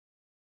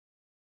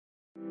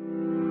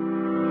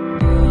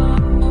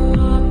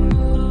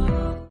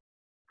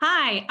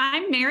Hi,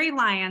 I'm Mary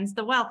Lyons,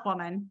 the Wealth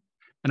Woman.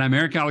 And I'm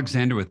Eric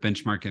Alexander with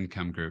Benchmark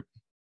Income Group.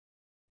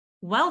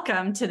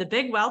 Welcome to the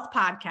Big Wealth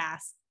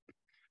Podcast.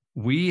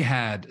 We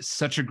had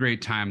such a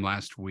great time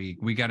last week.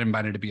 We got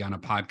invited to be on a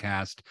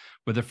podcast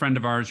with a friend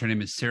of ours. Her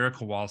name is Sarah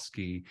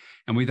Kowalski.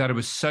 And we thought it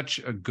was such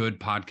a good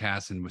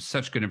podcast and was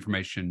such good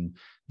information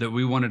that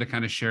we wanted to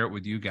kind of share it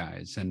with you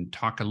guys and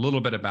talk a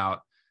little bit about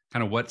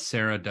kind of what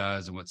Sarah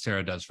does and what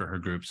Sarah does for her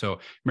group. So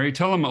Mary,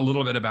 tell them a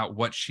little bit about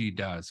what she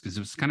does, because it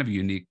was kind of a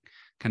unique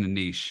kind of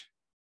niche.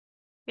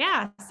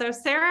 Yeah, so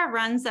Sarah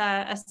runs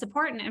a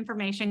support and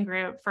information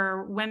group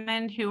for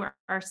women who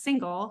are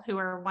single, who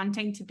are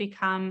wanting to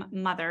become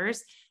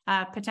mothers,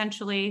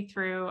 potentially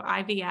through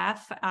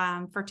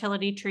IVF,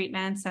 fertility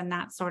treatments, and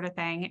that sort of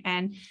thing.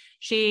 And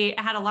she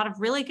had a lot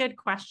of really good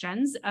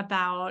questions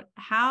about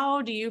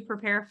how do you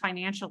prepare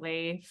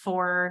financially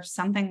for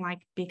something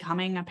like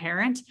becoming a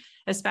parent,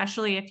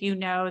 especially if you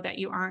know that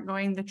you aren't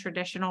going the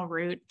traditional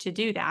route to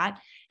do that.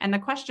 And the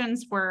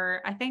questions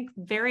were, I think,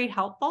 very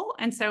helpful.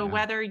 And so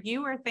whether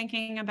you are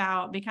thinking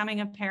about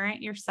becoming a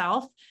parent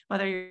yourself,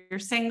 whether you're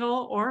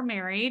single or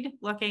married,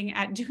 looking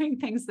at doing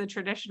things the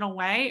traditional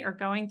way or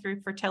going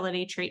through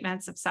fertility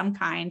treatments of some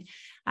kind,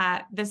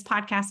 this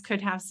podcast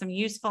could have some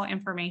useful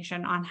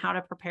information on how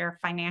to prepare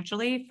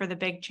financially for the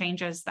big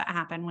changes that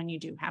happen when you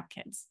do have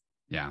kids.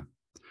 Yeah.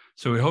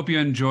 So we hope you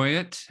enjoy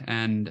it.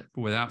 And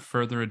without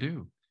further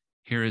ado,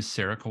 here is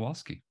Sarah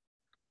Kowalski.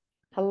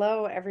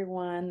 Hello,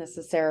 everyone. This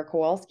is Sarah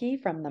Kowalski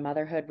from the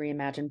Motherhood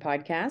Reimagined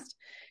podcast.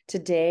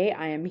 Today,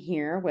 I am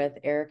here with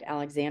Eric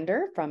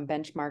Alexander from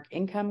Benchmark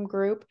Income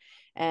Group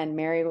and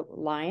Mary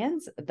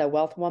Lyons, the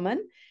Wealth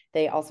Woman.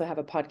 They also have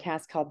a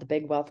podcast called the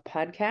Big Wealth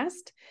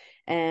Podcast,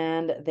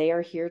 and they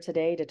are here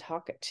today to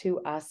talk to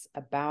us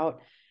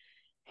about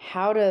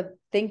how to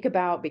think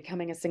about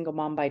becoming a single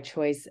mom by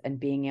choice and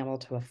being able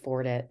to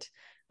afford it,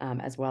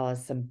 as well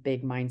as some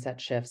big mindset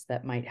shifts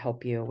that might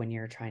help you when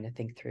you're trying to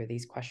think through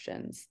these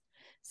questions.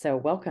 So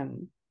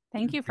welcome.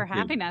 Thank you for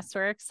having us.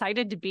 We're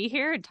excited to be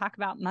here and talk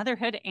about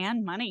motherhood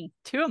and money,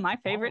 two of my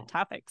favorite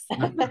topics.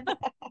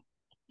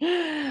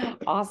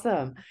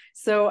 Awesome.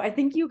 So I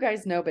think you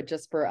guys know, but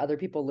just for other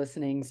people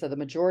listening, so the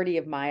majority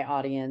of my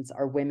audience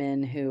are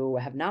women who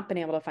have not been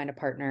able to find a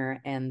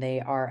partner, and they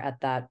are at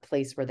that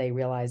place where they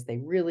realize they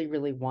really,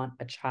 really want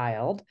a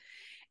child.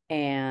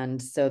 And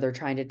so they're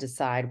trying to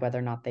decide whether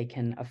or not they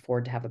can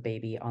afford to have a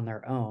baby on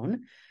their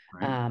own.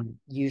 Right.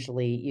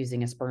 Usually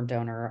using a sperm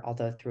donor,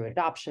 although through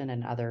adoption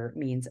and other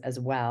means as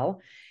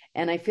well.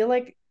 And I feel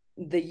like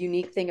the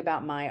unique thing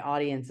about my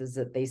audience is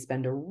that they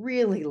spend a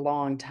really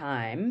long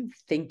time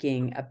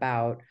thinking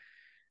about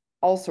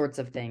all sorts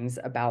of things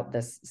about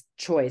this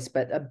choice,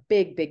 but a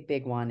big, big,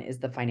 big one is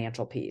the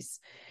financial piece.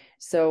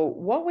 So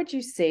what would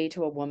you say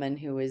to a woman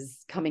who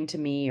is coming to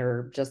me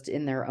or just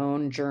in their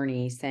own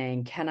journey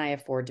saying, can I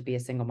afford to be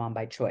a single mom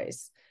by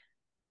choice?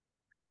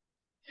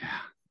 Yeah,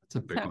 that's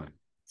a big one.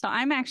 So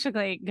I'm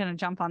actually going to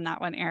jump on that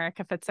one, Eric,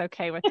 if it's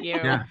okay with you.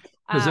 Yeah,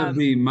 because of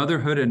the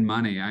motherhood and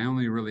money, I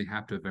only really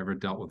have to have ever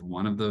dealt with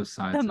one of those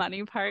sides. The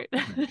money part.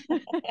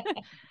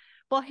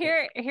 Well,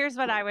 here's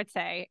what I would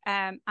say.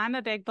 I'm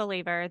a big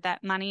believer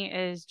that money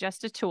is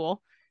just a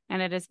tool,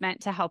 and it is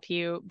meant to help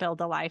you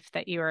build a life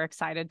that you are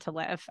excited to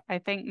live. I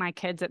think my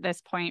kids at this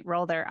point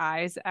roll their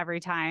eyes every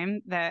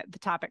time that the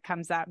topic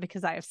comes up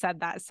because I have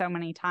said that so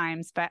many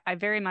times, but I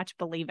very much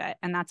believe it.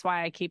 And that's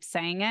why I keep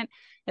saying it,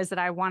 is that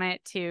I want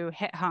it to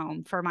hit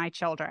home for my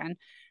children.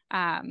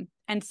 And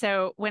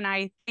so when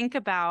I think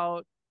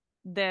about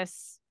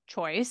this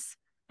choice,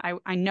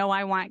 I know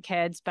I want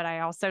kids, but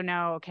I also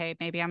know, okay,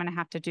 maybe I'm going to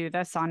have to do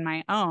this on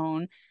my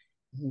own.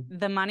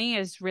 The money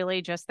is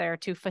really just there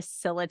to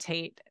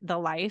facilitate the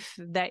life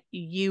that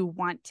you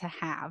want to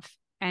have.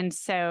 And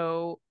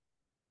so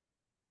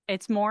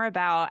it's more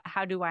about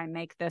how do I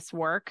make this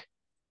work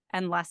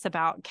and less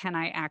about can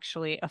I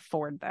actually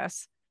afford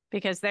this?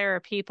 Because there are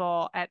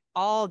people at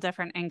all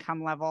different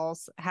income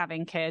levels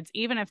having kids,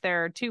 even if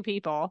there are two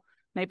people,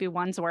 maybe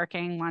one's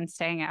working, one's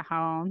staying at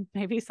home.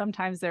 Maybe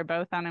sometimes they're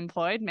both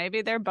unemployed.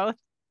 Maybe they're both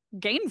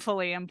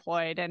gainfully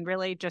employed and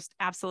really just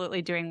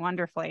absolutely doing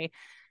wonderfully.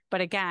 But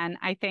again,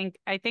 I think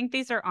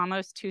these are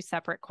almost two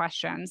separate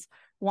questions.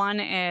 One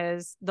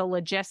is the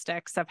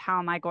logistics of how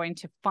am I going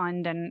to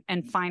fund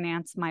and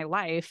finance my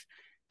life?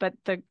 But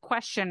the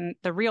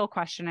real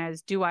question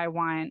is, do I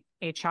want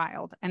a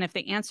child? And if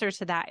the answer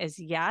to that is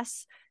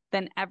yes,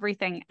 then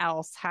everything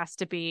else has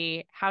to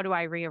be, how do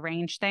I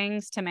rearrange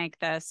things to make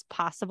this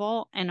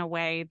possible in a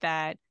way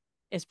that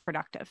is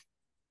productive?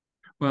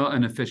 Well,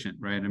 and efficient,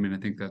 right? I mean, I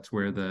think that's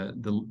where the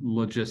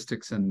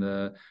logistics and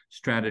the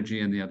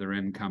strategy and the other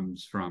end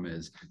comes from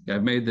is, yeah,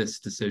 I've made this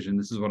decision.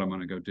 This is what I'm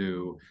going to go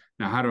do.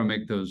 Now, how do I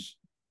make those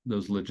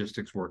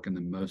logistics work in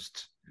the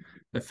most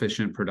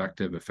efficient,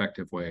 productive,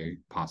 effective way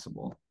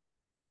possible?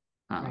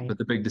 Right. But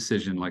the big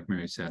decision, like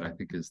Mary said, I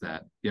think is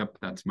that, yep,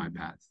 that's my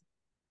path.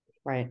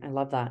 Right. I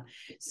love that.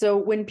 So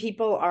when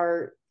people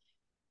are,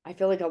 I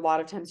feel like a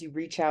lot of times you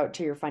reach out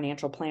to your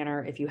financial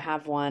planner, if you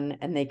have one,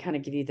 and they kind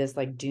of give you this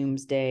like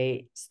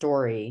doomsday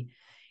story.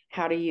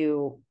 How do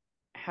you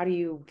how do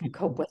you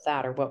cope with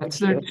that? Or what That's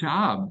would their you?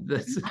 job.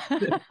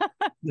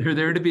 They're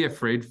there to be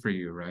afraid for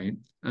you, right?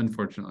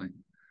 Unfortunately.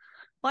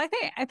 Well,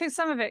 I think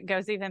some of it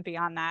goes even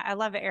beyond that. I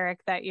love, Eric,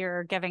 that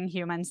you're giving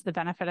humans the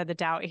benefit of the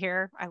doubt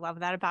here. I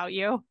love that about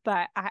you.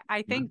 But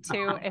I think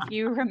too, if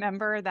you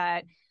remember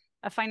that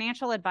a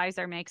financial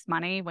advisor makes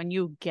money when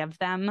you give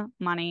them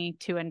money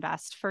to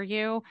invest for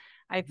you,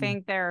 I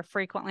think there are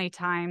frequently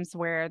times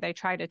where they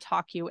try to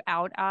talk you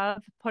out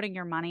of putting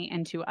your money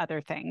into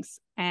other things.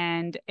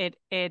 And it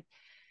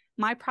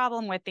my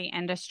problem with the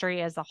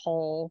industry as a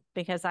whole,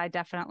 because I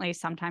definitely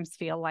sometimes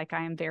feel like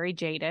I am very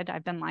jaded.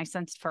 I've been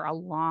licensed for a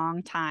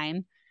long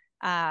time.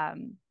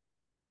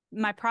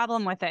 My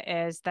problem with it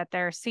is that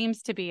there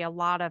seems to be a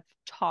lot of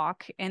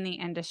talk in the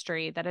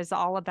industry that is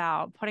all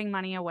about putting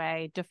money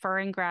away,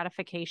 deferring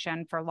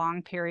gratification for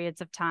long periods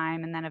of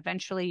time, and then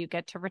eventually you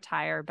get to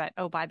retire. But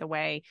oh, by the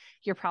way,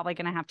 you're probably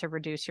going to have to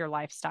reduce your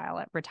lifestyle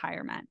at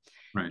retirement.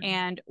 Right.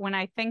 And when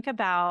I think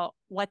about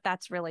what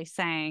that's really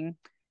saying,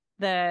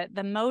 the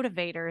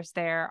motivators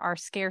there are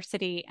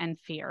scarcity and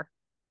fear.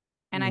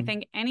 And I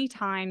think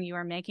anytime you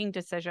are making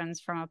decisions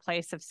from a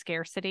place of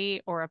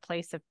scarcity or a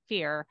place of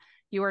fear,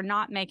 you are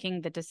not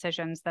making the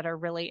decisions that are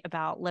really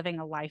about living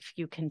a life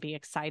you can be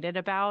excited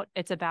about.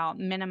 It's about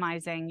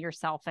minimizing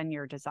yourself and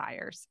your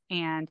desires.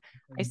 And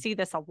I see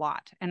this a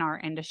lot in our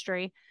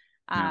industry.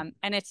 And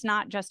it's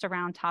not just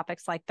around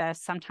topics like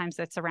this. Sometimes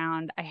it's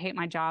around, I hate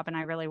my job and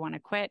I really want to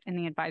quit. And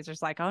the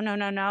advisor's like, oh,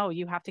 no,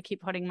 you have to keep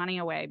putting money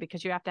away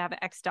because you have to have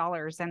X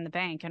dollars in the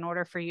bank in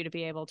order for you to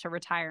be able to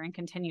retire and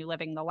continue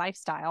living the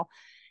lifestyle.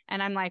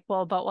 And I'm like,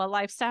 well, but what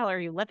lifestyle are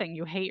you living?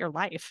 You hate your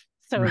life.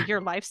 So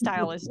your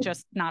lifestyle is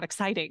just not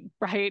exciting,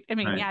 right? I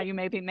mean, yeah, you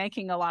may be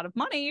making a lot of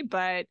money,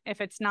 but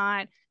if it's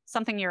not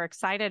something you're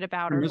excited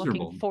about or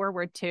looking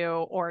forward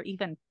to or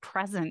even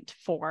present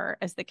for,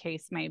 as the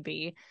case may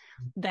be,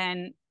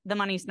 then the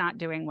money's not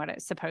doing what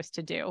it's supposed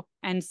to do.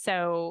 And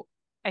so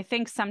I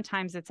think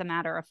sometimes it's a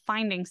matter of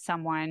finding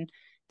someone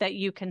that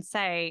you can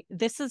say,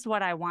 this is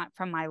what I want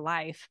from my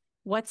life.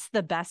 What's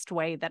the best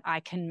way that I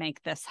can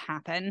make this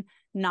happen?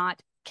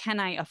 Not, can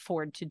I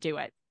afford to do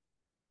it?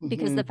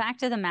 Because the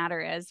fact of the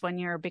matter is, when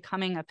you're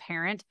becoming a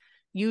parent,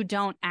 you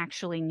don't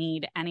actually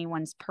need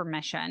anyone's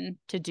permission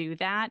to do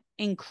that,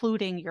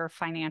 including your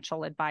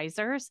financial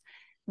advisors.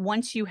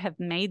 Once you have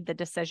made the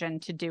decision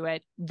to do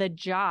it, the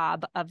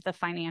job of the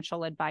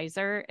financial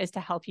advisor is to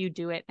help you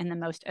do it in the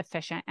most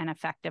efficient and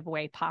effective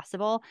way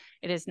possible.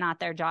 It is not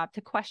their job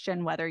to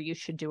question whether you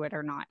should do it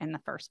or not in the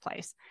first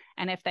place.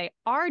 And if they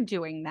are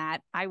doing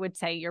that, I would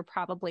say you're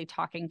probably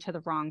talking to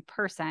the wrong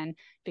person,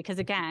 because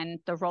again,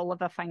 the role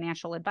of a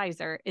financial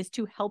advisor is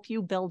to help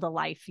you build a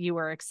life you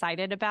are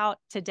excited about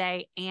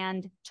today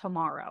and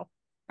tomorrow,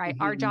 right?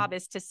 Our job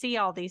is to see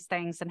all these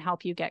things and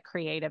help you get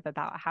creative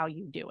about how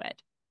you do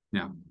it.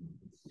 Yeah,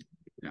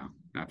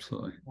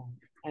 absolutely.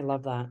 I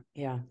love that.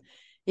 Yeah.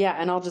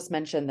 And I'll just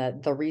mention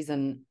that the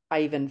reason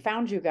I even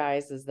found you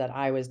guys is that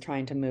I was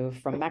trying to move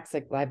from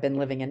Mexico. I've been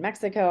living in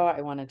Mexico.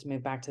 I wanted to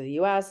move back to the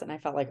US, and I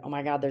felt like, oh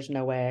my God, there's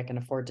no way I can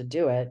afford to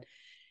do it.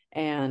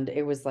 And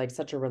it was like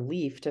such a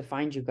relief to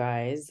find you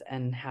guys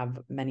and have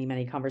many,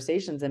 many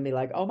conversations and be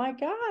like, oh my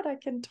God, I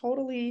can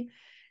totally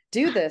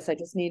do this. I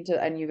just need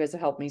to, and you guys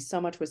have helped me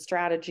so much with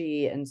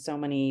strategy and so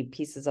many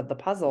pieces of the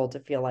puzzle to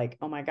feel like,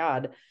 oh my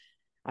God,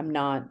 I'm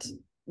not,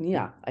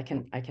 I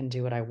can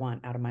do what I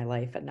want out of my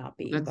life and not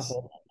be the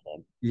whole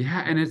thing.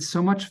 Yeah. And it's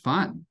so much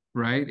fun,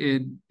 right?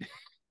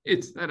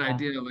 It's that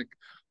idea of like,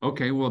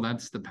 okay, well,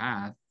 that's the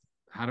path.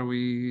 How do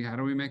we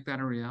make that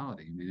a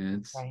reality? I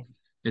mean,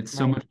 it's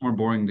so much more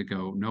boring to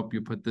go, nope,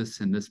 you put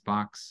this in this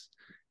box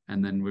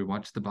and then we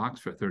watch the box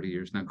for 30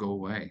 years. Now go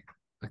away.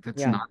 Like,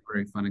 that's not a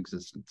very fun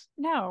existence.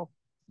 No,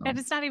 and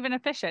it's not even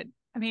efficient.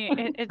 I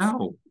mean,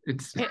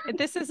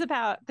 this is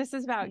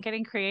about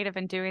getting creative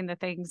and doing the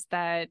things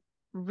that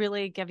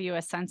really give you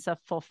a sense of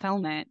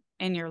fulfillment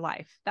in your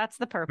life. That's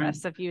the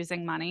purpose of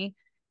using money,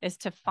 is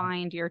to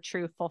find your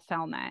true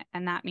fulfillment.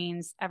 And that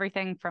means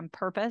everything from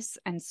purpose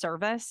and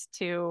service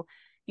to,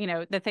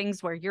 the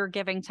things where you're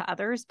giving to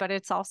others, but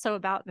it's also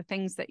about the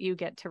things that you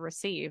get to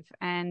receive.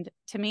 And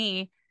to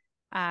me,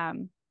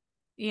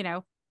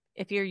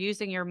 if you're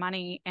using your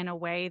money in a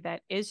way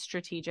that is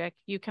strategic,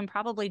 you can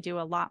probably do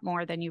a lot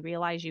more than you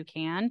realize you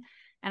can.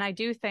 And I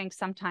do think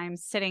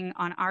sometimes sitting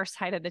on our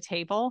side of the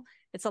table,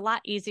 it's a lot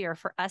easier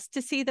for us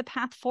to see the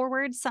path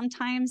forward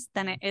sometimes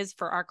than it is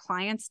for our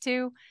clients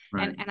to.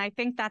 And I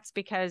think that's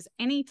because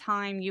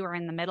anytime you are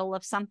in the middle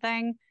of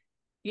something,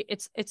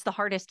 it's the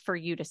hardest for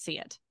you to see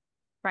it.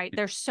 Right.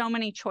 There's so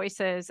many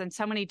choices and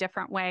so many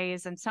different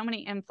ways and so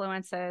many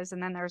influences.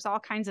 And then there's all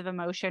kinds of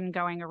emotion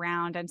going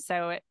around. And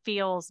so it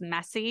feels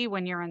messy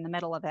when you're in the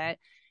middle of it.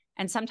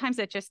 And sometimes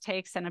it just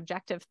takes an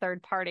objective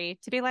third party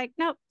to be like,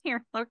 nope,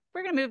 here, look,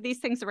 we're going to move these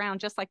things around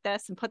just like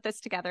this and put this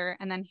together.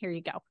 And then here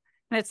you go.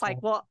 And it's like,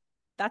 well,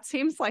 that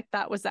seems like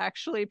that was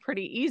actually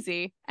pretty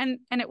easy. And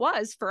it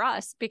was for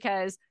us,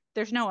 because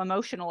there's no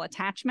emotional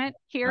attachment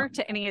here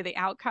to any of the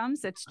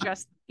outcomes. It's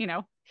just,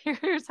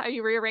 here's how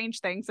you rearrange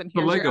things and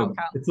here's your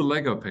outcome. It's a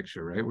Lego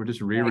picture, right? We're just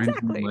rearranging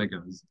the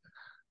Legos.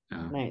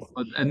 Yeah. Nice.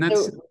 And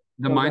that's So,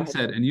 the go ahead.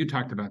 mindset. And you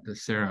talked about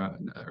this, Sarah,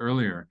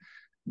 earlier.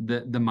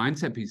 The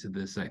mindset piece of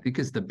this, I think,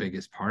 is the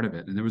biggest part of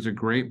it. And there was a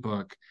great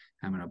book.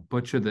 I'm going to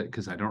butcher that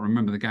because I don't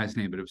remember the guy's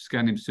name, but it was a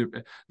guy named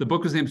the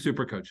book was named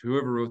Super Coach.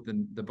 Whoever wrote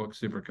the book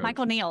Super Coach.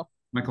 Michael Neal.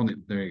 Michael Neal,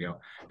 there you go.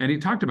 And he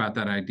talked about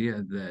that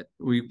idea that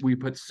we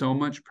put so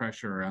much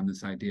pressure around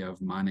this idea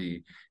of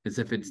money as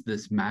if it's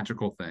this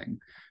magical thing,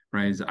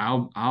 right?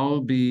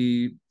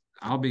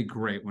 I'll be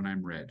great when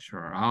I'm rich,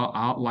 or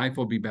life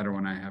will be better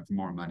when I have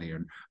more money,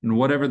 and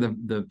whatever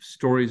the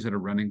stories that are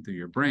running through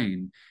your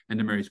brain. And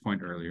to Mary's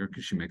point earlier,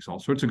 because she makes all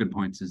sorts of good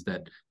points, is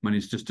that money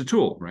is just a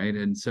tool, right?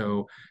 And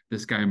so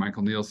this guy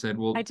Michael Neal said,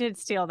 "Well, I did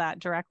steal that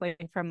directly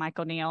from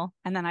Michael Neal,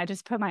 and then I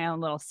just put my own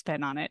little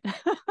spin on it."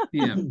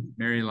 yeah,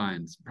 Mary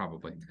Lyons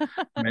probably,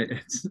 right?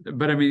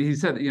 But I mean, he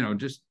said,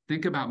 just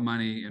think about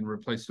money and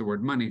replace the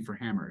word money for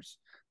hammers,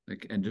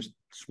 and just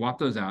swap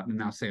those out, and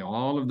now say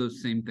all of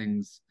those same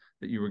things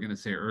that you were going to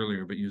say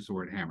earlier, but use the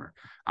word hammer.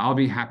 I'll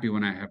be happy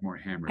when I have more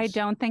hammers. I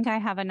don't think I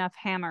have enough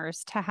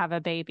hammers to have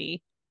a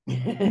baby.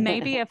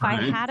 Maybe if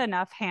I had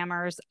enough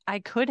hammers, I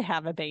could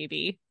have a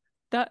baby.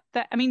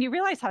 I mean, you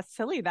realize how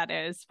silly that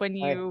is when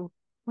you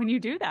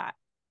do that.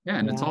 Yeah,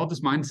 and it's all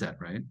just mindset,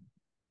 right?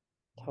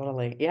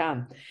 Totally.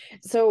 Yeah.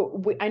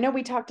 So I know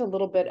we talked a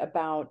little bit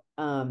about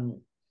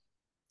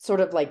sort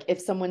of like if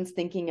someone's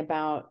thinking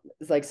about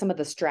like some of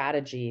the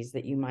strategies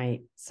that you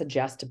might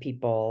suggest to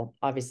people,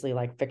 obviously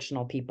like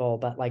fictional people,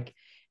 but like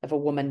if a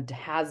woman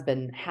has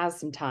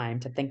some time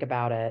to think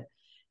about it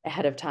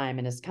ahead of time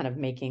and is kind of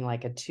making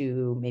like a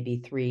 2, maybe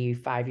 3,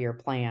 5-year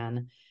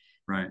plan,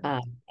 right?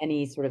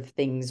 Any sort of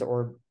things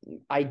or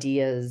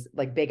ideas,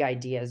 like big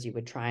ideas you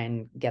would try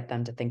and get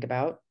them to think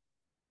about?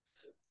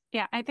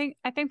 Yeah, I think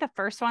the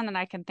first one that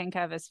I can think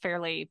of is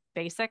fairly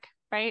basic,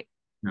 right?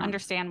 No.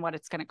 Understand what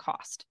it's going to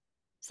cost.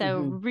 So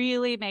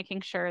really making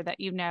sure that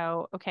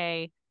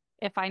okay,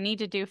 if I need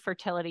to do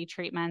fertility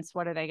treatments,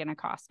 what are they going to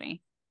cost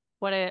me?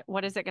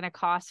 What is it going to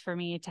cost for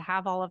me to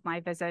have all of my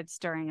visits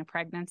during a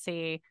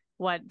pregnancy?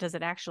 What does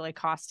it actually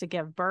cost to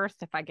give birth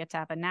if I get to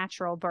have a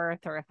natural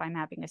birth or if I'm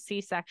having a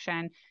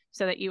C-section,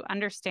 so that you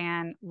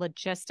understand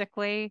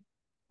logistically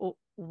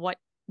what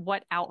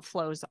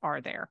outflows are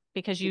there,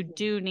 because you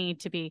do need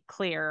to be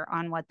clear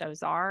on what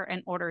those are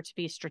in order to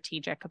be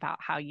strategic about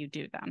how you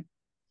do them.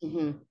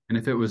 And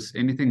if it was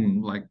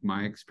anything like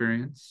my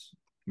experience,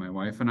 my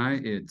wife and I,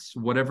 it's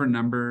whatever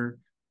number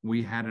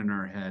we had in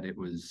our head, it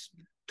was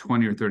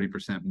 20 or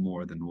 30%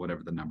 more than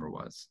whatever the number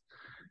was.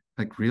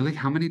 Like, really,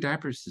 how many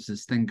diapers does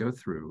this thing go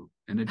through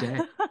in a day?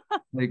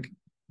 Like,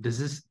 does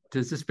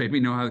this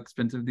baby know how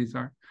expensive these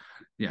are?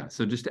 Yeah.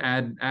 So just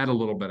add a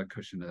little bit of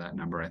cushion to that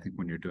number, I think,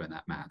 when you're doing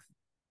that math.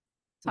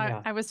 So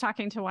I was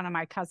talking to one of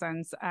my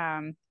cousins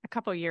a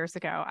couple of years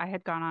ago. I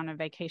had gone on a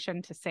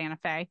vacation to Santa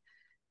Fe,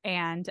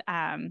 and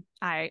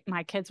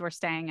my kids were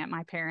staying at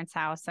my parents'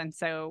 house, and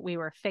so we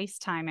were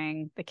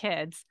FaceTiming the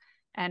kids,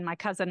 and my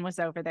cousin was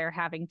over there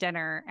having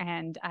dinner,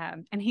 and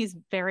he's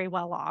very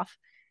well off.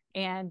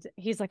 And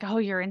he's like, "Oh,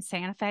 you're in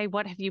Santa Fe?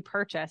 What have you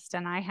purchased?"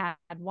 And I had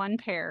one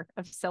pair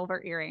of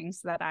silver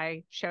earrings that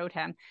I showed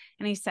him.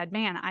 And he said,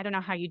 "Man, I don't know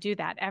how you do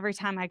that. Every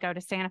time I go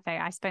to Santa Fe,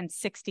 I spend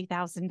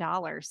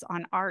 $60,000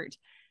 on art."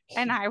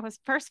 And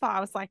first of all, I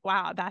was like,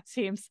 wow, that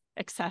seems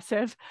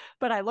excessive.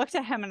 But I looked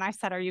at him and I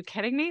said, "Are you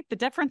kidding me? The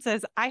difference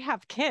is I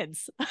have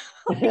kids."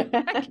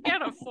 I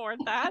can't afford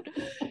that,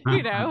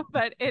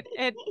 but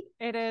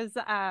it is,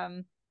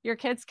 your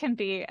kids can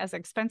be as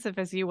expensive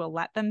as you will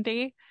let them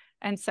be.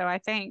 And so I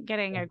think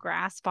getting a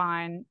grasp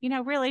on,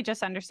 really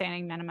just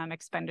understanding minimum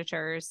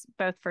expenditures,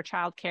 both for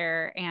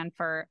childcare and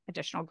for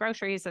additional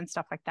groceries and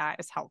stuff like that,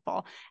 is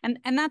helpful. And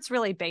that's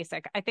really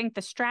basic. I think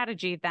the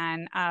strategy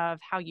then of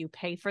how you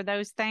pay for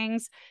those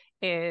things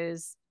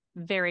is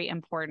very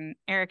important.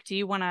 Eric, do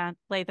you want to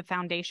lay the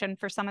foundation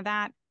for some of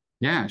that?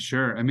 Yeah,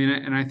 sure. I mean,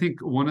 and I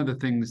think one of the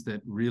things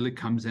that really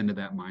comes into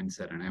that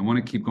mindset, and I want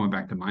to keep going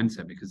back to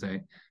mindset because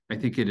I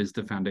think it is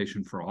the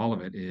foundation for all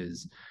of it,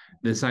 is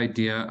this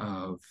idea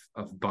of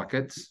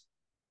buckets.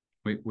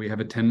 We have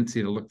a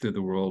tendency to look at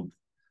the world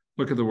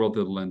through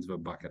the lens of a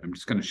bucket. I'm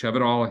just going to shove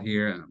it all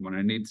here. And when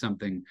I need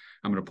something,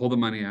 I'm going to pull the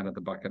money out of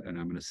the bucket and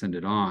I'm going to send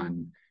it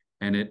on.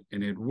 And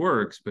it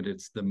works, but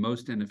it's the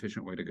most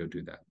inefficient way to go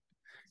do that.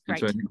 And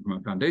so I think from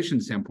a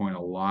foundation standpoint,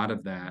 a lot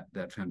of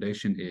that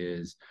foundation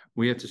is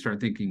we have to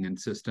start thinking in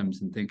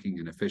systems and thinking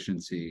in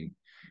efficiency,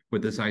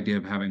 with this idea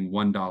of having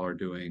 $1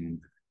 doing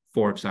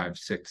 4, 5,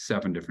 6,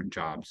 7 different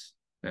jobs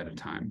at a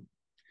time.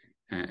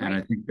 And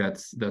I think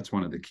that's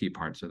one of the key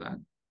parts of that.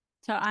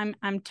 So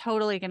I'm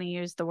totally going to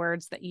use the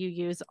words that you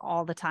use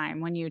all the time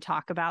when you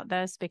talk about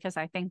this, because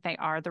I think they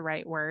are the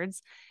right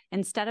words.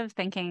 Instead of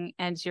thinking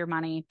as your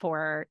money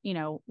for,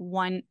 $1,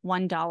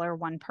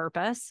 one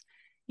purpose,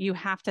 you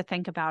have to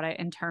think about it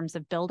in terms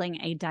of building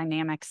a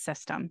dynamic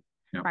system,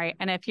 right?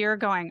 And if you're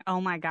going,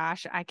 "Oh my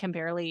gosh, I can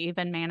barely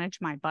even manage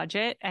my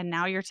budget," and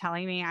now you're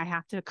telling me I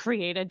have to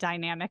create a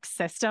dynamic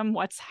system,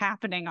 what's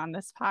happening on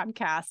this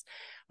podcast?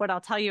 What I'll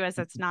tell you is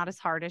it's not as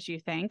hard as you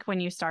think when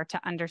you start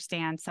to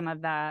understand some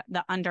of the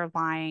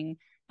underlying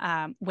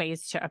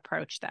ways to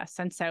approach this.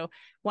 And so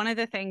one of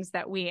the things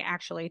that we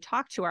actually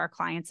talk to our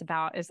clients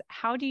about is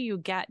how do you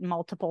get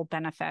multiple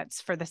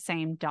benefits for the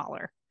same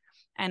dollar?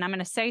 And I'm going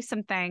to say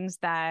some things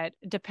that,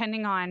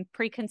 depending on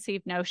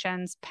preconceived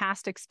notions,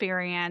 past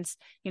experience,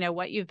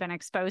 what you've been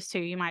exposed to,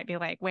 you might be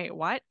like, wait,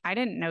 what? I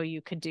didn't know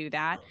you could do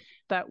that.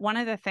 But one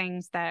of the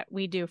things that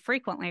we do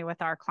frequently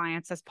with our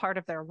clients as part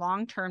of their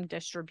long-term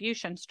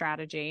distribution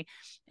strategy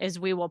is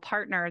we will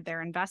partner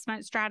their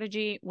investment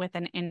strategy with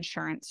an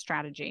insurance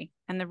strategy.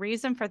 And the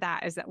reason for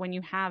that is that when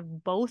you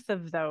have both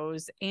of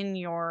those in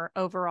your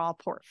overall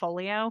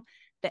portfolio,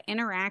 the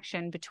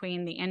interaction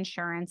between the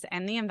insurance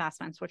and the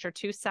investments, which are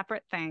two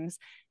separate things,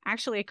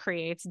 actually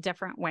creates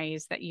different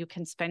ways that you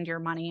can spend your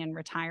money in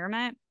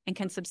retirement and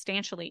can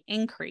substantially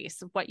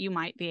increase what you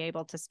might be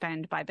able to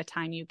spend by the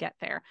time you get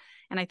there.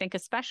 And I think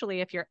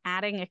especially if you're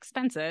adding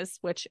expenses,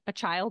 which a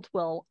child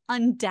will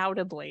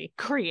undoubtedly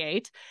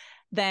create,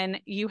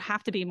 then you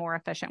have to be more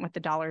efficient with the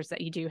dollars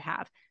that you do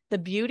have. The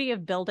beauty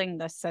of building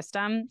this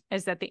system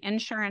is that the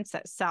insurance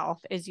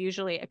itself is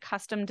usually a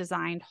custom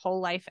designed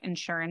whole life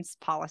insurance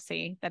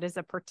policy that is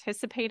a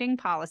participating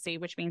policy,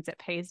 which means it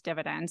pays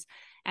dividends,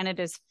 and it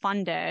is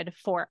funded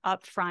for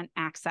upfront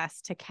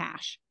access to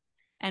cash.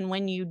 And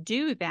when you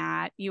do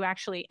that, you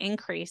actually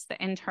increase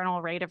the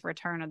internal rate of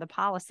return of the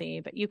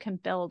policy, but you can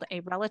build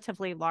a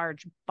relatively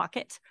large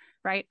bucket,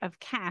 right, of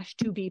cash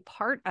to be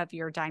part of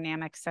your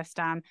dynamic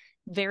system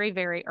very,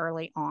 very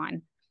early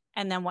on.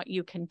 And then what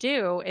you can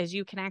do is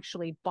you can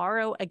actually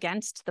borrow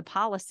against the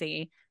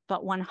policy,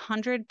 but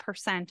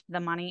 100% of the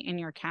money in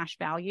your cash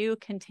value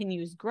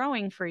continues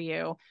growing for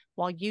you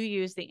while you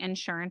use the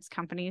insurance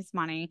company's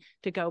money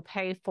to go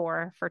pay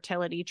for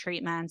fertility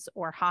treatments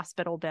or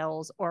hospital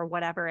bills or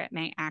whatever it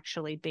may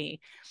actually be.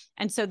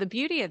 And so the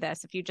beauty of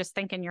this, if you just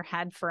think in your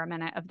head for a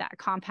minute of that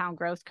compound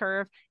growth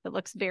curve, it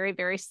looks very,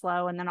 very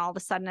slow. And then all of a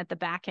sudden at the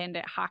back end,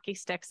 it hockey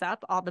sticks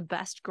up. All the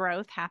best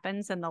growth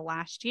happens in the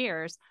last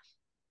years.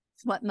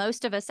 What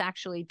most of us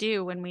actually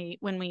do when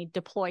we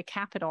deploy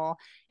capital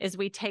is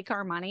we take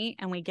our money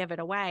and we give it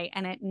away,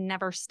 and it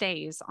never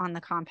stays on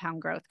the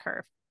compound growth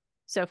curve.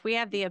 So if we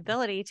have the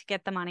ability to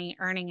get the money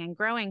earning and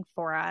growing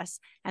for us,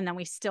 and then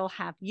we still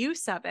have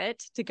use of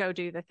it to go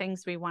do the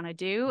things we want to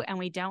do, and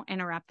we don't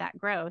interrupt that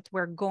growth,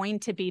 we're going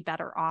to be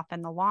better off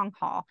in the long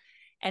haul.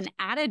 An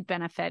added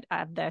benefit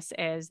of this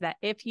is that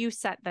if you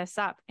set this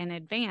up in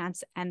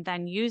advance and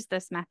then use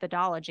this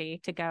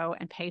methodology to go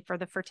and pay for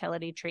the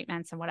fertility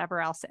treatments and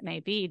whatever else it may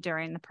be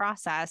during the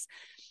process,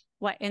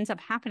 what ends up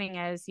happening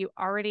is you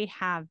already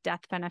have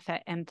death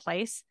benefit in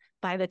place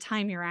by the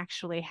time you're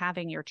actually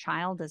having your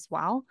child as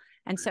well.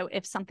 And so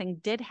if something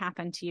did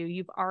happen to you,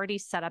 you've already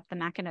set up the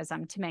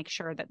mechanism to make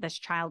sure that this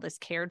child is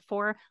cared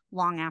for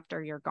long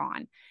after you're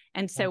gone.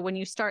 And so when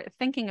you start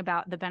thinking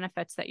about the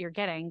benefits that you're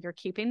getting, you're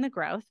keeping the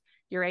growth,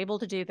 you're able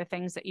to do the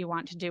things that you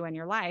want to do in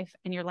your life,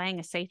 and you're laying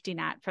a safety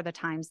net for the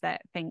times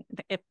that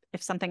if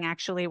something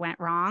actually went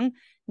wrong,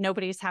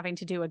 nobody's having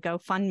to do a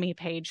GoFundMe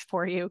page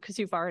for you because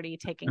you've already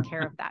taken care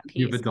of that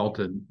piece. You've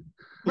adulted.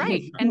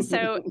 Right. And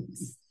so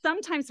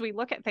sometimes we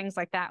look at things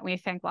like that and we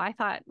think, well, I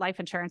thought life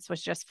insurance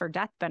was just for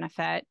death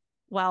benefit.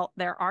 Well,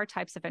 there are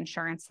types of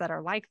insurance that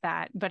are like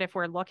that. But if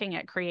we're looking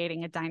at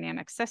creating a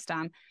dynamic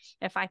system,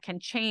 if I can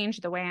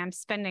change the way I'm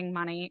spending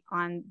money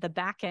on the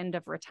back end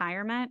of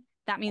retirement,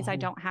 that means I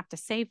don't have to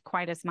save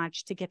quite as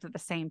much to get to the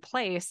same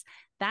place.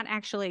 That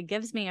actually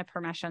gives me a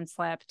permission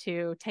slip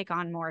to take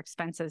on more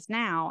expenses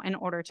now in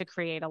order to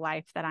create a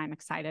life that I'm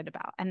excited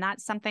about. And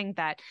that's something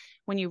that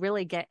when you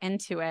really get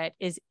into it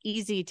is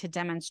easy to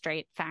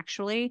demonstrate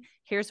factually.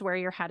 Here's where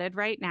you're headed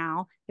right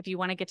now. If you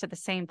want to get to the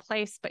same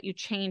place, but you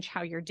change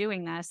how you're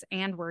doing this,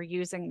 and we're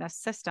using this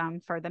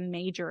system for the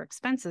major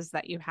expenses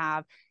that you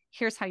have,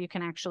 here's how you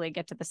can actually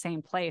get to the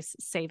same place,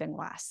 saving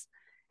less.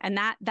 And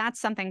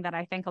that's something that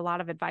I think a lot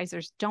of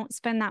advisors don't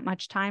spend that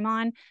much time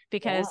on,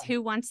 because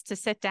who wants to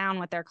sit down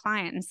with their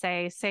client and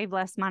say, save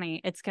less money,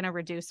 it's going to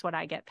reduce what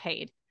I get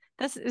paid?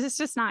 This is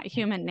just not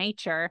human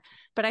nature.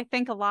 But I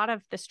think a lot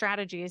of the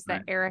strategies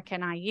that Eric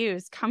and I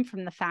use come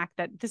from the fact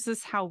that this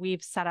is how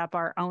we've set up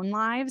our own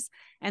lives.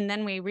 And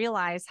then we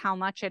realize how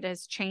much it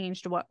has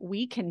changed what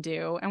we can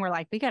do. And we're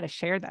like, we got to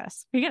share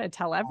this. We got to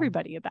tell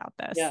everybody about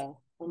this. Yeah.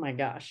 Oh my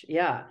gosh.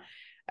 Yeah.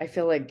 I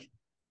feel like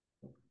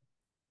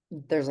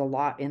there's a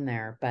lot in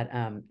there, but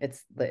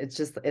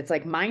it's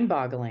like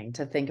mind-boggling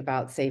to think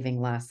about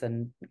saving less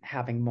and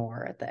having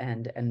more at the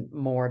end and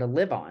more to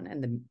live on.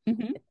 And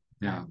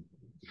yeah.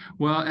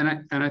 Well,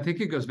 and I think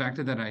it goes back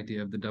to that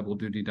idea of the double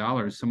duty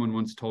dollars. Someone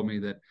once told me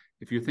that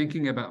if you're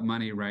thinking about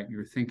money, right,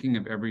 you're thinking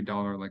of every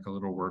dollar like a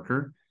little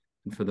worker.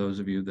 And for those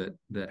of you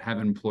that have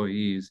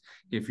employees,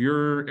 if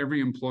every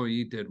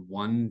employee did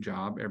one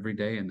job every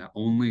day and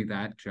only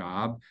that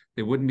job,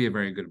 they wouldn't be a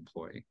very good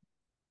employee.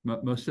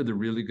 Most of the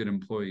really good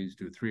employees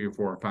do 3 or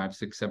 4 or 5,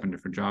 6, 7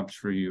 different jobs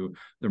for you.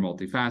 They're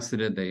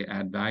multifaceted. They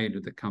add value to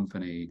the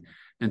company.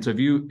 And so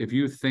if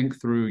you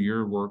think through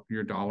your work,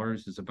 your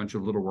dollars as a bunch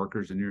of little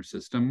workers in your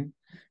system,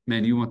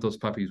 man, you want those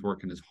puppies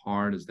working as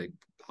hard as they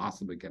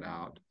possibly get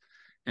out.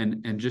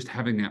 And just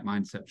having that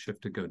mindset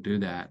shift to go do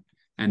that.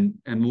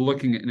 and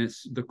looking at, and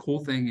it's the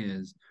cool thing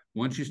is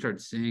once you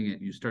start seeing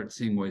it, you start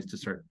seeing ways to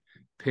start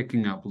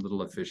picking up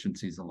little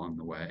efficiencies along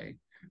the way.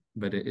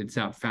 But it's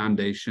that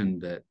foundation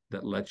that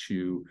lets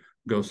you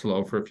go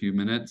slow for a few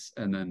minutes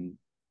and then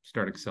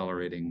start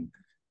accelerating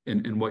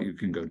in what you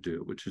can go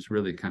do, which is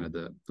really kind of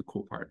the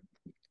cool part.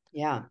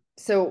 Yeah.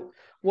 So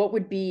what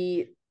would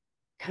be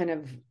kind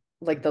of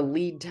like the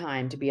lead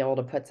time to be able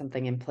to put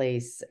something in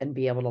place and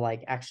be able to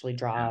like actually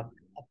draw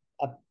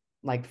up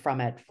like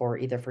from it for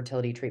either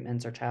fertility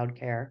treatments or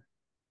childcare?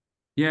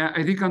 Yeah,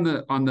 I think on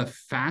the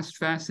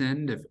fast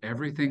end, if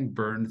everything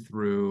burned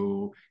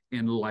through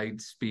in light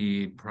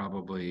speed,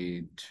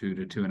 probably 2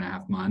 to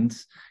 2.5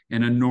 months.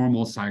 In a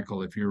normal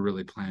cycle, if you're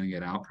really planning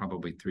it out,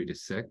 probably 3 to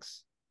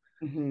 6,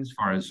 Mm-hmm. as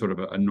far as sort of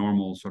a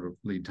normal sort of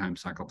lead time,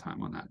 cycle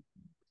time on that.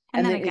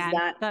 And then then again,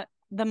 is that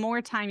the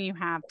more time you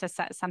have to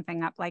set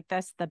something up like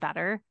this, the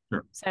better.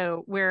 Sure.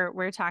 So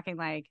we're talking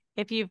like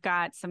if you've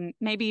got some,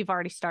 maybe you've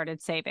already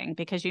started saving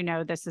because you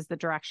know this is the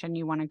direction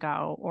you want to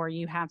go, or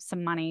you have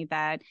some money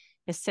that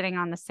is sitting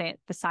on the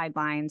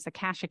sidelines, a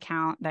cash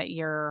account that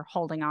you're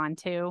holding on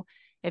to.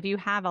 If you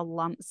have a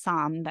lump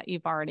sum that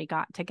you've already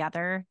got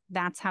together,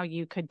 that's how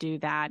you could do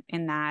that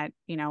in that,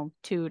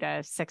 2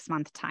 to 6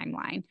 month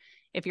timeline.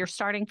 If you're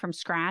starting from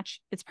scratch,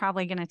 it's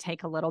probably going to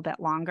take a little bit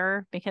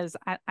longer because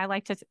I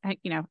like to,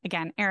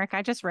 again, Eric,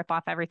 I just rip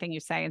off everything you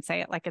say and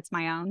say it like it's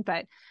my own.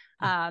 But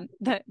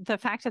the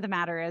fact of the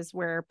matter is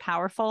we're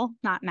powerful,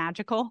 not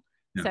magical.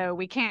 Yeah. So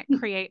we can't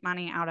create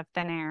money out of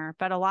thin air,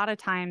 but a lot of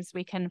times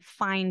we can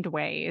find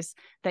ways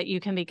that you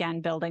can begin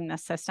building the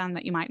system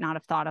that you might not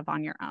have thought of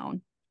on your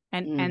own.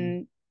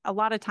 And a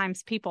lot of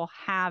times people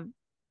have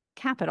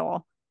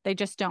capital, they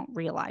just don't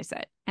realize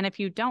it. And if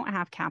you don't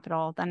have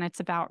capital, then it's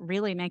about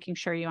really making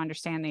sure you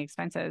understand the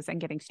expenses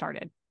and getting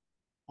started.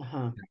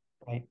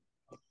 Right.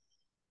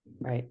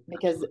 Right.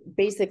 Because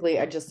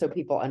basically, just so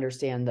people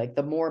understand, like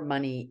the more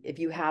money, if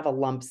you have a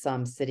lump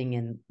sum sitting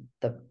in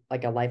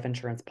like a life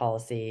insurance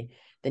policy,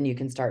 then you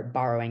can start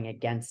borrowing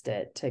against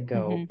it to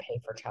go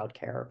pay for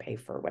childcare or pay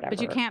for whatever.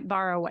 But you can't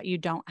borrow what you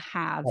don't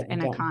have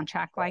in a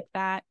contract like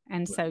that.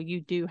 And so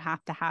you do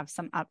have to have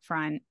some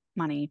upfront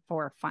money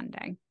for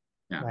funding.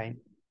 Yeah. Right.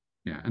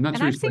 Yeah, and that's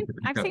I've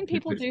seen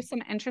people do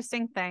some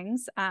interesting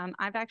things.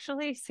 I've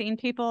actually seen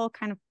people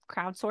kind of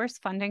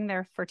crowdsource funding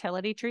their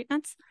fertility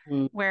treatments,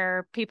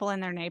 where people in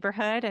their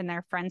neighborhood and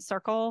their friend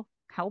circle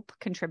help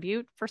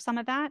contribute for some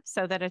of that,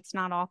 so that it's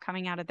not all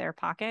coming out of their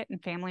pocket,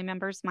 and family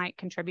members might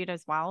contribute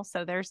as well.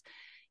 So there's,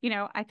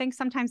 I think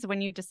sometimes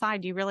when you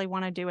decide you really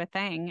want to do a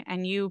thing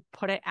and you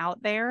put it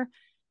out there,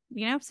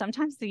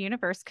 sometimes the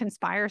universe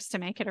conspires to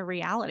make it a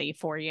reality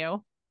for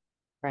you.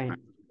 Right.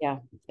 Yeah,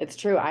 it's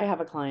true. I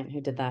have a client who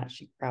did that.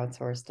 She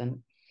crowdsourced and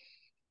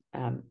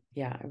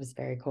yeah, it was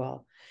very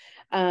cool.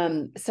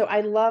 So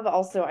I love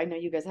also, I know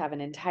you guys have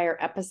an entire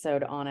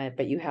episode on it,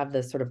 but you have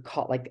this sort of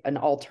like an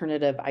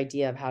alternative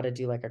idea of how to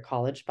do like a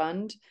college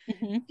fund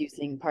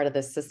using part of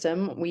this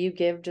system. Will you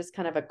give just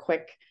kind of a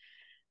quick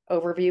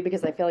overview?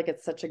 Because I feel like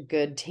it's such a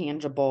good,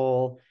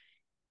 tangible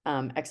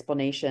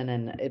explanation,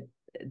 and it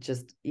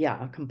just,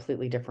 a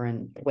completely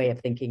different way of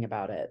thinking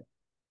about it.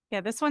 Yeah,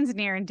 this one's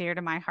near and dear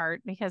to my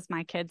heart because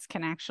my kids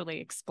can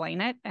actually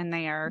explain it, and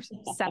they are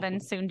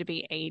 7, soon to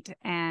be 8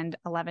 and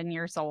 11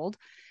 years old.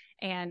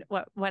 And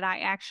what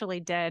I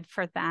actually did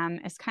for them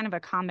is kind of a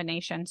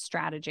combination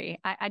strategy.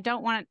 I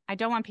don't want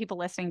people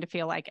listening to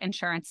feel like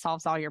insurance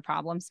solves all your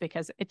problems,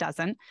 because it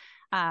doesn't.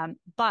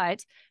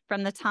 But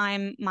from the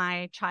time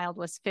my child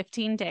was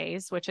 15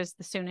 days, which is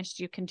the soonest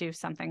you can do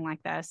something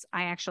like this,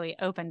 I actually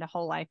opened a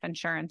whole life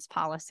insurance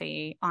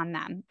policy on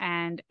them.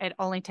 And it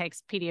only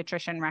takes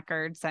pediatrician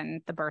records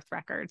and the birth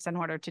records in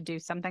order to do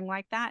something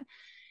like that.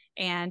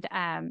 And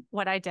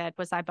what I did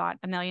was I bought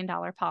 $1 million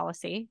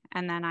policy,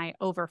 and then I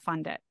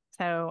overfund it.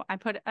 So I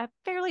put a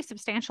fairly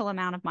substantial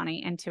amount of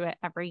money into it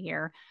every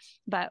year.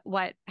 But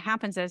what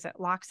happens is it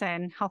locks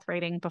in health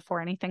rating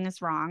before anything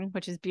is wrong,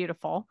 which is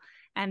beautiful.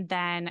 And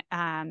then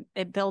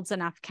it builds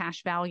enough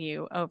cash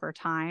value over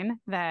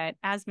time that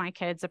as my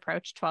kids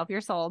approach 12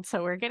 years old,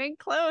 so we're getting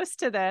close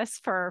to this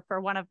for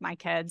one of my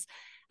kids,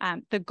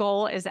 the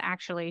goal is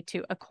actually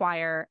to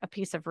acquire a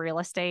piece of real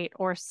estate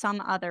or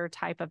some other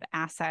type of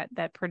asset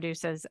that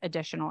produces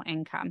additional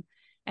income.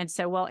 And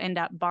so we'll end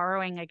up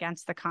borrowing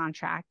against the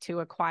contract to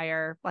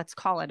acquire, let's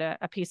call it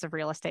a piece of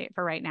real estate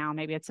for right now.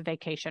 Maybe it's a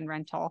vacation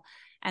rental.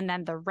 And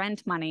then the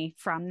rent money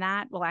from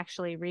that will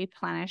actually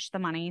replenish the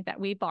money that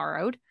we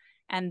borrowed.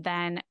 And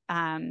then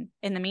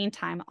in the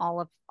meantime,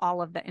 all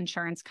of the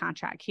insurance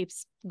contract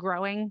keeps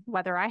growing.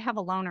 Whether I have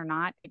a loan or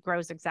not, it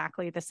grows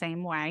exactly the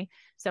same way.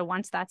 So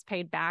once that's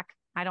paid back,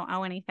 I don't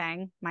owe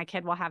anything. My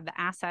kid will have the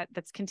asset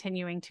that's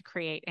continuing to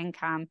create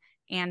income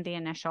and the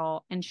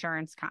initial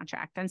insurance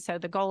contract. And so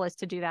the goal is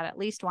to do that at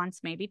least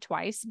once, maybe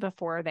twice,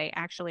 before they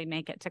actually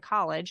make it to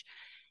college.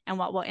 And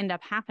what will end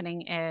up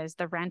happening is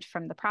the rent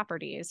from the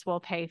properties will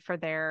pay for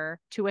their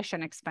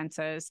tuition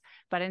expenses.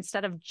 But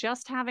instead of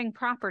just having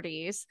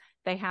properties,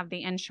 they have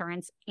the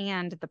insurance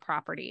and the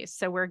properties.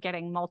 So we're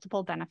getting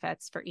multiple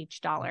benefits for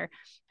each dollar.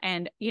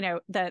 And,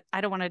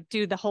 I don't want to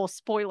do the whole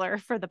spoiler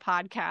for the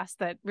podcast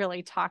that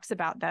really talks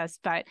about this,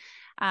 but,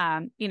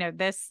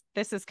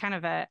 this is kind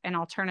of an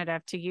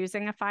alternative to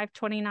using a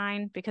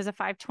 529, because a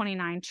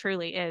 529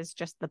 truly is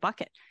just the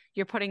bucket.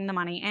 You're putting the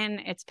money in,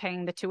 it's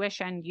paying the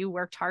tuition. You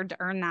worked hard to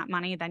earn that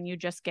money, then you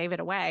just gave it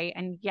away.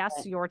 And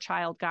yes, your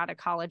child got a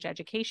college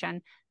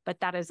education, but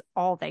that is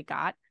all they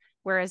got.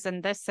 Whereas in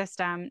this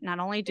system, not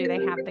only do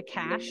they have the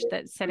cash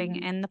that's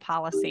sitting in the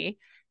policy,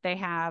 they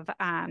have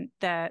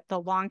the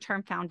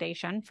long-term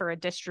foundation for a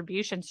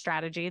distribution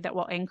strategy that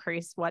will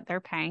increase what they're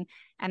paying.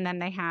 And then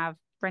they have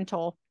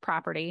rental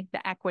property,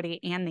 the equity,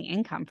 and the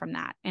income from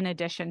that, in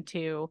addition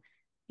to,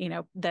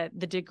 the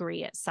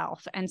degree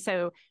itself. And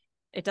so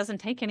it doesn't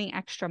take any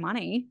extra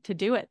money to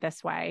do it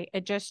this way.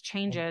 It just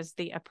changes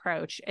the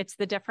approach. It's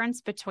the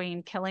difference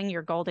between killing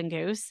your golden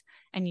goose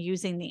and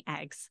using the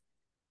eggs.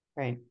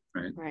 Right.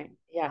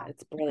 Yeah,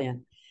 it's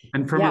brilliant.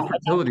 And from a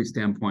fertility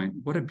standpoint,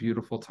 what a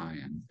beautiful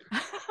tie-in.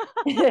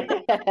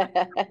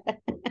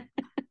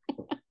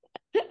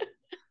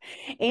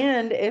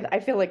 And if I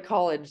feel like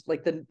college,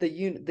 like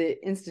the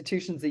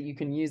institutions that you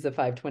can use the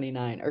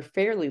 529 are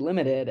fairly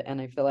limited. And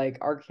I feel like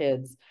our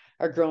kids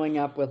are growing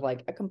up with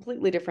like a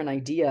completely different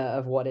idea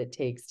of what it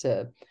takes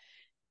to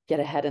get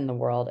ahead in the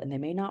world. And they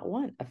may not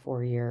want a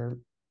 4-year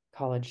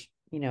college,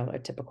 a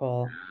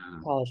typical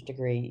college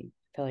degree.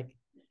 I feel like.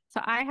 So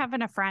I have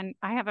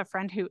a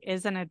friend who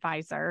is an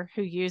advisor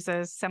who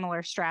uses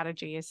similar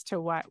strategies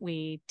to what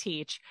we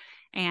teach.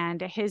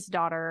 And his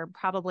daughter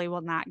probably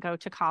will not go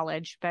to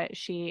college, but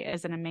she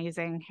is an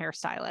amazing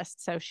hairstylist.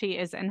 So she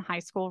is in high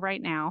school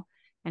right now,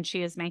 and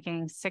she is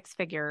making 6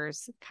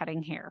 figures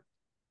cutting hair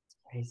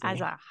as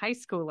a high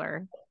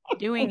schooler,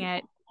 doing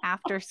it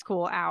after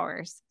school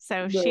hours.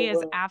 So she is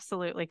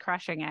absolutely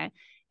crushing it.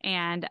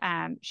 And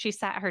she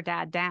sat her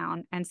dad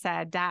down and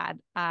said, Dad,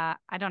 I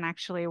don't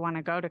actually want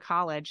to go to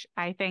college.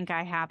 I think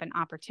I have an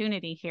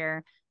opportunity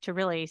here to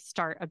really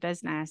start a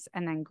business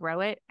and then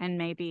grow it and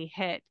maybe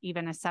hit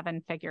even a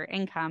 7-figure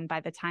income by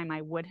the time I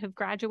would have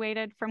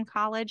graduated from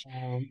college.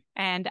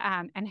 And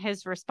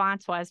his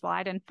response was, well,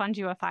 I didn't fund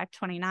you a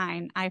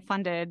 529. I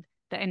funded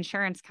the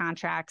insurance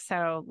contract.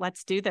 So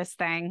let's do this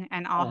thing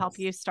and I'll help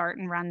you start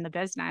and run the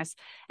business.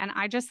 And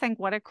I just think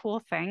what a cool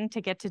thing to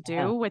get to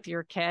do with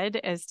your kid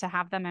is to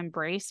have them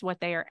embrace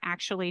what they are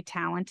actually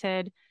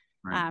talented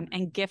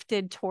and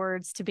gifted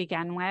towards to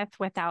begin with,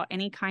 without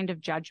any kind of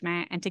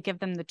judgment, and to give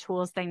them the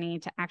tools they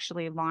need to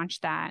actually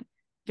launch that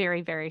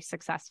very, very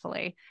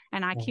successfully.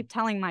 And I keep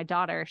telling my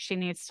daughter she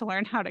needs to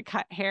learn how to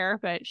cut hair,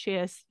 but she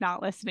is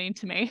not listening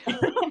to me.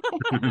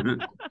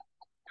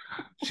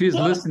 She's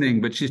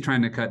listening, but she's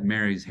trying to cut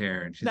Mary's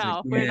hair. And she's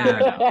no, like, we're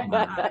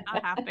not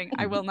happening.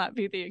 I will not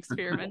be the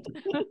experiment.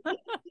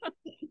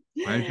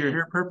 Why is your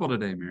hair purple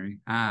today, Mary?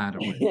 Don't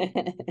worry.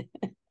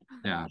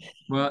 Yeah.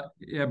 Well,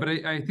 yeah, but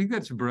I think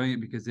that's brilliant,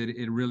 because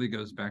it really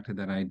goes back to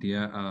that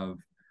idea of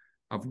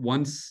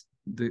once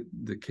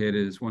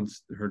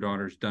once her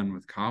daughter's done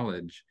with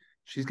college,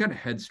 she's got a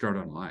head start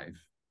on life.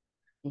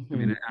 I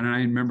mean, and I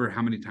remember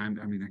how many times,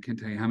 I can't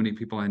tell you how many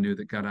people I knew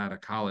that got out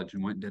of college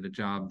and went and did a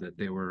job that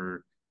they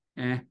were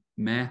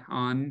meh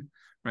on,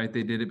 right?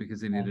 They did it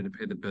because they needed to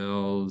pay the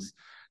bills.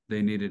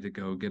 They needed to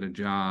go get a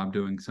job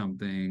doing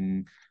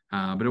something,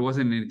 but it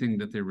wasn't anything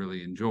that they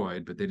really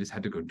enjoyed, but they just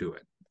had to go do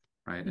it,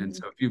 right? And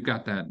so if you've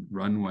got that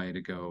runway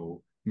to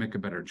go make a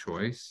better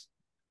choice,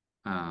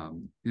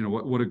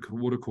 what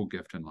a cool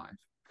gift in life.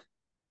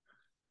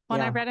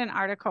 Well, I read an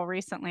article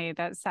recently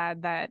that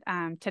said that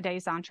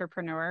today's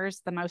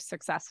entrepreneurs, the most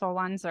successful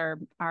ones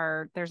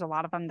are there's a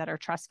lot of them that are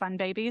trust fund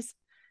babies.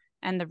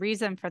 And the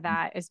reason for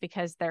that is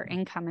because their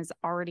income is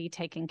already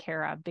taken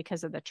care of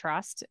because of the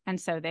trust. And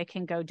so they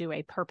can go do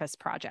a purpose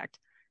project.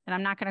 And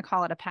I'm not going to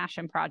call it a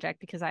passion project,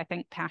 because I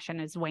think passion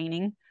is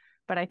waning,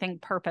 but I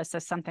think purpose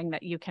is something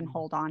that you can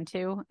hold on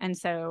to. And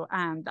so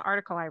the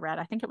article I read,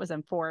 I think it was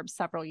in Forbes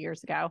several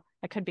years ago.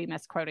 I could be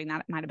misquoting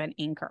that. It might've been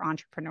Inc. or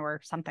Entrepreneur,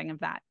 something of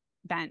that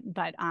bent.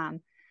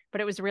 But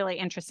it was really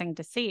interesting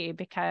to see,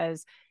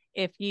 because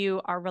if you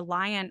are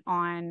reliant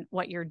on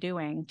what you're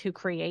doing to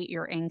create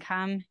your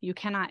income, you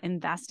cannot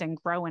invest and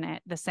grow in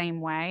it the same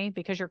way,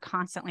 because you're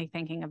constantly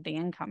thinking of the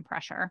income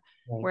pressure.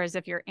 Whereas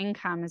if your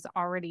income is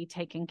already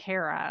taken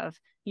care of,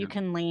 you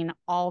can lean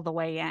all the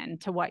way in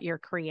to what you're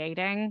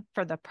creating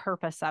for the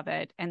purpose of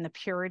it and the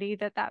purity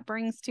that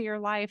brings to your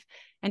life.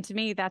 And to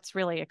me, that's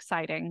really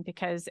exciting,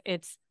 because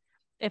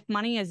if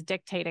money is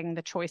dictating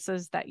the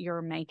choices that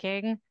you're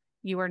making,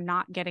 you are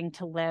not getting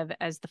to live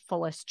as the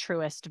fullest,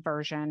 truest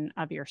version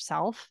of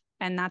yourself.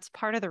 And that's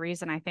part of the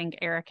reason I think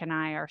Eric and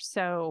I are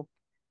so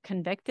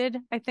convicted,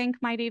 I think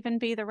might even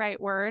be the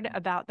right word,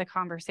 about the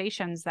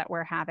conversations that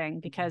we're having,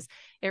 because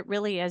it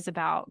really is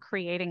about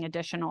creating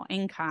additional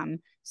income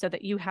so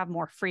that you have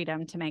more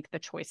freedom to make the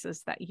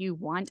choices that you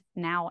want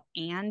now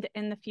and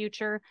in the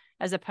future,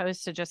 as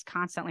opposed to just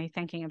constantly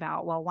thinking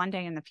about, well, one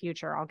day in the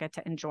future, I'll get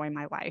to enjoy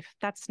my life.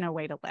 That's no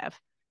way to live.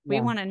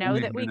 We want to know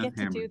that we get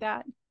to do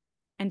that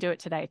and do it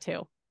today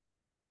too.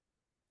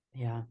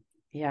 Yeah.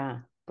 Yeah.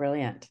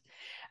 Brilliant.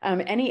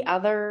 Any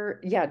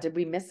other, did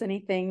we miss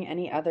anything?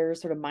 Any other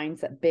sort of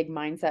big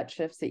mindset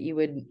shifts that you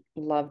would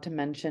love to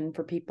mention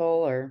for people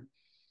or?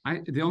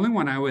 The only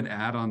one I would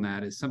add on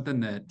that is something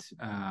that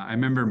I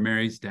remember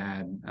Mary's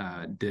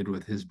dad did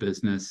with his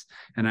business,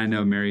 and I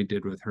know Mary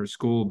did with her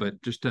school,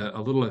 but just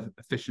a little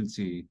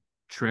efficiency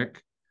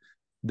trick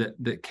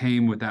that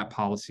came with that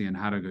policy and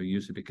how to go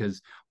use it.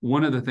 Because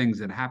one of the things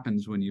that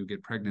happens when you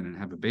get pregnant and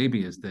have a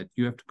baby is that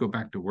you have to go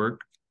back to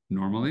work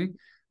normally.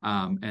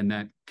 And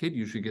that kid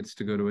usually gets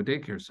to go to a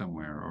daycare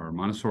somewhere or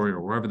Montessori or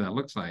wherever that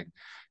looks like.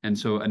 And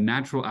so a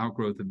natural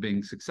outgrowth of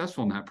being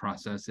successful in that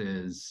process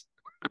is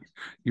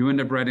you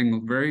end up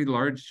writing very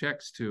large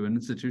checks to an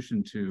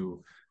institution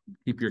to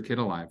keep your kid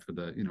alive for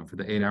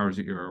the 8 hours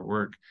that you're at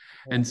work.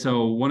 And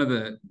so one of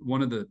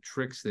the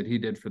tricks that he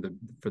did for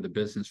the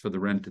business, for the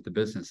rent at the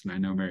business, and I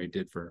know Mary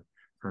did for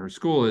her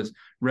school, is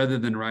rather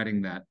than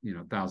writing that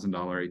 $1,000,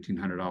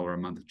 $1,800 a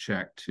month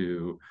check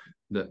to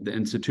the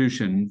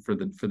institution for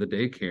the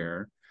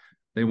daycare,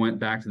 they went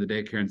back to the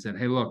daycare and said,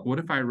 hey, look, what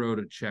if I wrote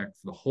a check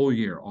for the whole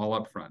year all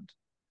up front?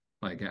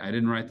 Like, I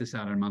didn't write this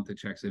out on monthly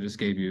checks. I just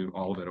gave you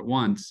all of it at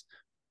once.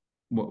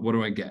 What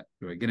do I get?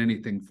 Do I get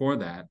anything for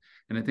that?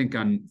 And I think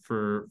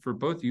for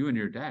both you and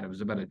your dad, it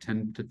was about a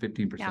 10 to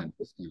 15%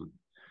 discount.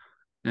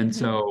 And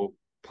so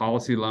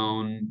policy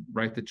loan,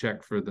 write the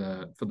check for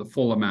the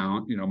full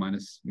amount,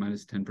 minus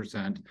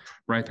 10%,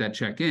 write that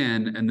check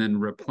in and then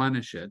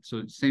replenish it.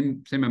 So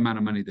same amount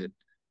of money that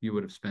you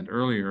would have spent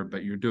earlier,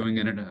 but you're doing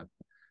it in a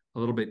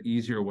little bit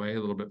easier way, a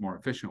little bit more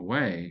efficient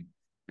way.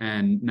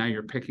 And now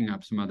you're picking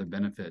up some other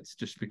benefits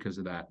just because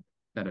of that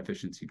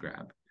efficiency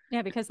grab.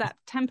 Yeah, because that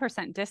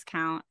 10%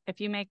 discount, if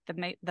you make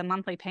the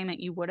monthly payment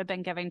you would have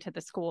been giving to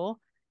the school,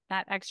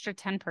 that extra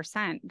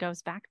 10%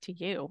 goes back to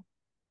you.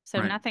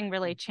 So nothing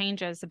really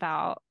changes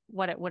about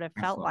what it would have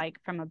felt like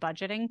from a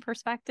budgeting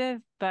perspective,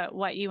 but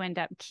what you end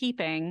up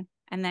keeping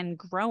and then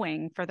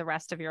growing for the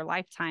rest of your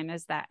lifetime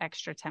is that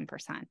extra 10%.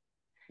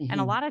 And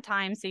a lot of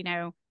times,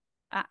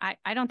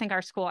 I don't think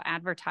our school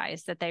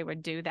advertised that they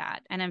would do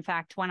that. And in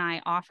fact, when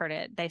I offered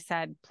it, they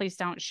said, please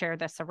don't share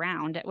this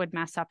around. It would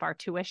mess up our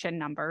tuition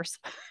numbers.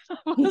 I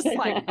was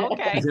like,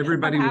 okay,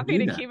 I'm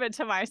happy to keep it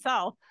to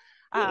myself.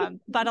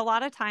 But a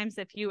lot of times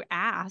if you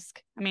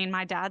ask,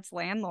 my dad's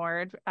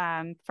landlord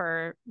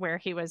for where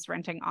he was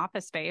renting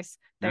office space,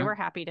 they were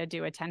happy to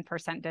do a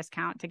 10%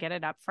 discount to get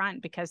it up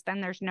front because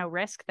then there's no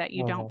risk that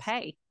you don't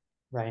pay.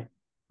 Right.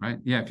 Right.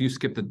 Yeah. If you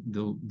skip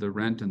the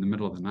rent in the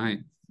middle of the night,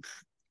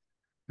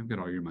 they've got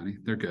all your money.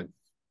 They're good.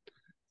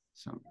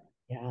 So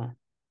yeah.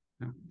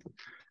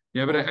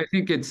 But I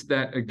think it's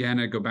that, again,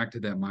 I go back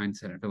to that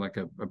mindset. I feel like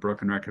a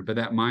broken record, but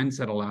that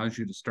mindset allows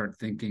you to start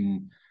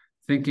thinking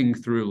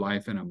through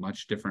life in a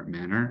much different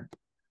manner.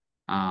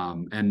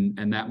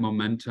 And that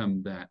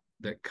momentum that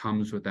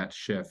comes with that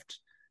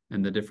shift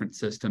and the different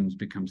systems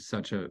becomes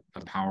such a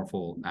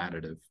powerful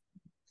additive.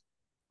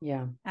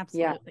 Yeah.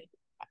 Absolutely. Yeah.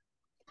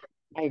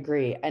 I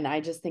agree. And I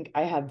just think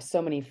I have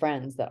so many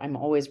friends that I'm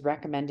always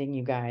recommending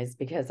you guys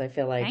because I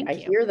feel like I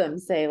hear them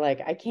say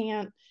like, I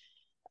can't,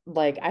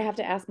 like, I have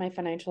to ask my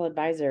financial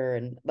advisor.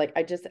 And like,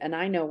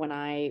 I know when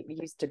I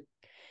used to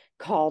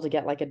call to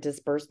get like a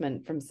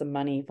disbursement from some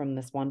money from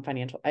this one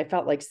financial, I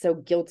felt like so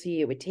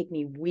guilty. It would take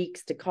me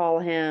weeks to call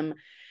him.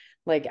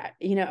 Like,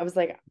 I was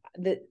like,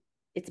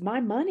 it's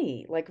my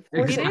money. Like, of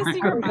course, it is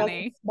your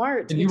money.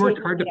 Smart. And you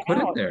worked hard to put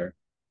it there.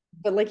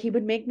 But like he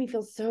would make me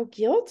feel so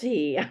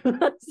guilty. I was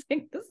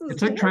like, this is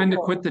it's like trying to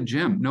quit the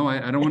gym. No,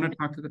 I don't want to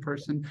talk to the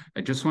person.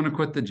 I just want to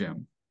quit the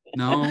gym.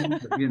 No,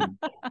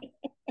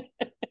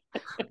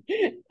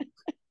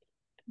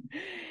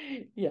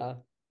 Yeah.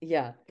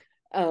 Yeah.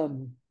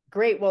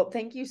 Great. Well,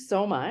 thank you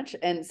so much.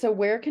 And so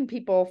where can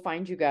people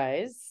find you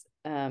guys?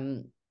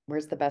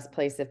 Where's the best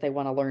place if they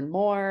want to learn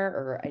more?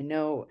 Or I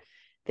know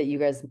that you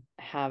guys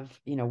have,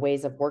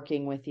 ways of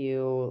working with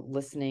you,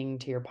 listening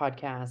to your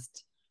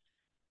podcast.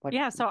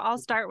 So I'll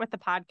start with the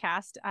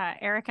podcast.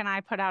 Eric and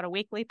I put out a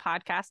weekly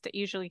podcast. It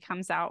usually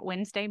comes out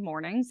Wednesday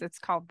mornings. It's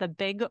called the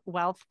Big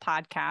Wealth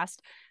Podcast.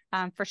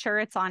 For sure,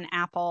 it's on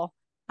Apple.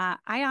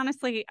 I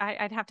honestly,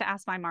 I'd have to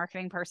ask my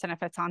marketing person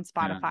if it's on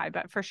Spotify,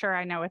 but for sure,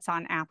 I know it's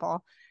on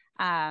Apple.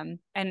 And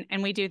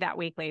we do that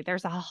weekly.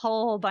 There's a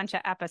whole bunch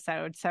of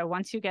episodes. So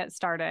once you get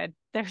started,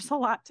 there's a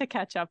lot to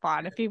catch up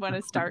on if you want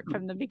to start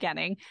from the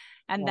beginning.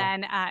 And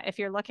then if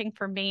you're looking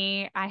for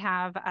me, I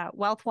have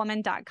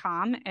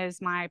wealthwoman.com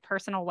is my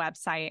personal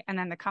website. And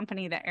then the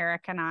company that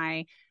Eric and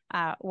I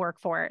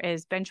work for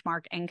is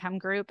Benchmark Income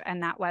Group.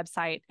 And that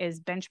website is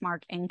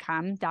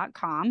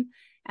benchmarkincome.com.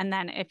 And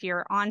then if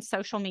you're on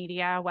social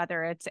media,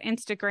 whether it's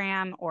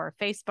Instagram or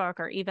Facebook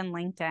or even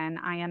LinkedIn,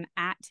 I am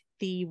at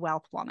The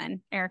Wealth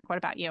Woman. Eric, what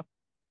about you?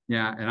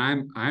 Yeah,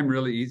 and I'm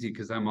really easy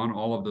because I'm on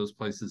all of those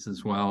places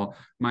as well.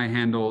 My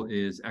handle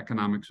is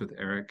Economics with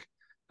Eric,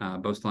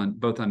 both on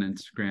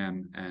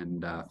Instagram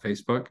and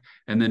Facebook,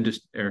 and then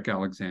just Eric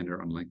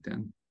Alexander on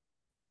LinkedIn.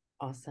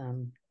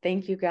 Awesome.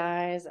 Thank you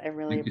guys. I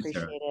really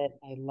appreciate it.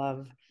 I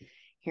love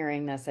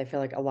hearing this. I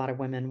feel like a lot of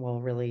women will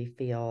really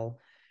feel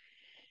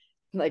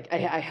like,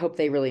 I hope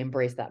they really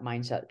embrace that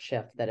mindset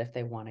shift that if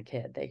they want a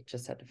kid, they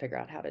just have to figure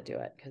out how to do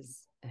it,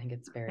 because I think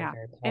it's very,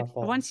 very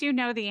powerful. Once you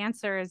know the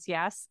answer is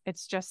yes,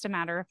 it's just a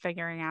matter of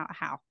figuring out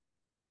how.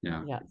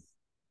 Yeah. Yes.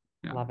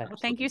 Yeah. Love it. Well,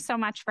 thank you so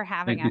much for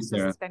having us.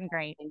 This has been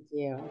great. Thank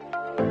you.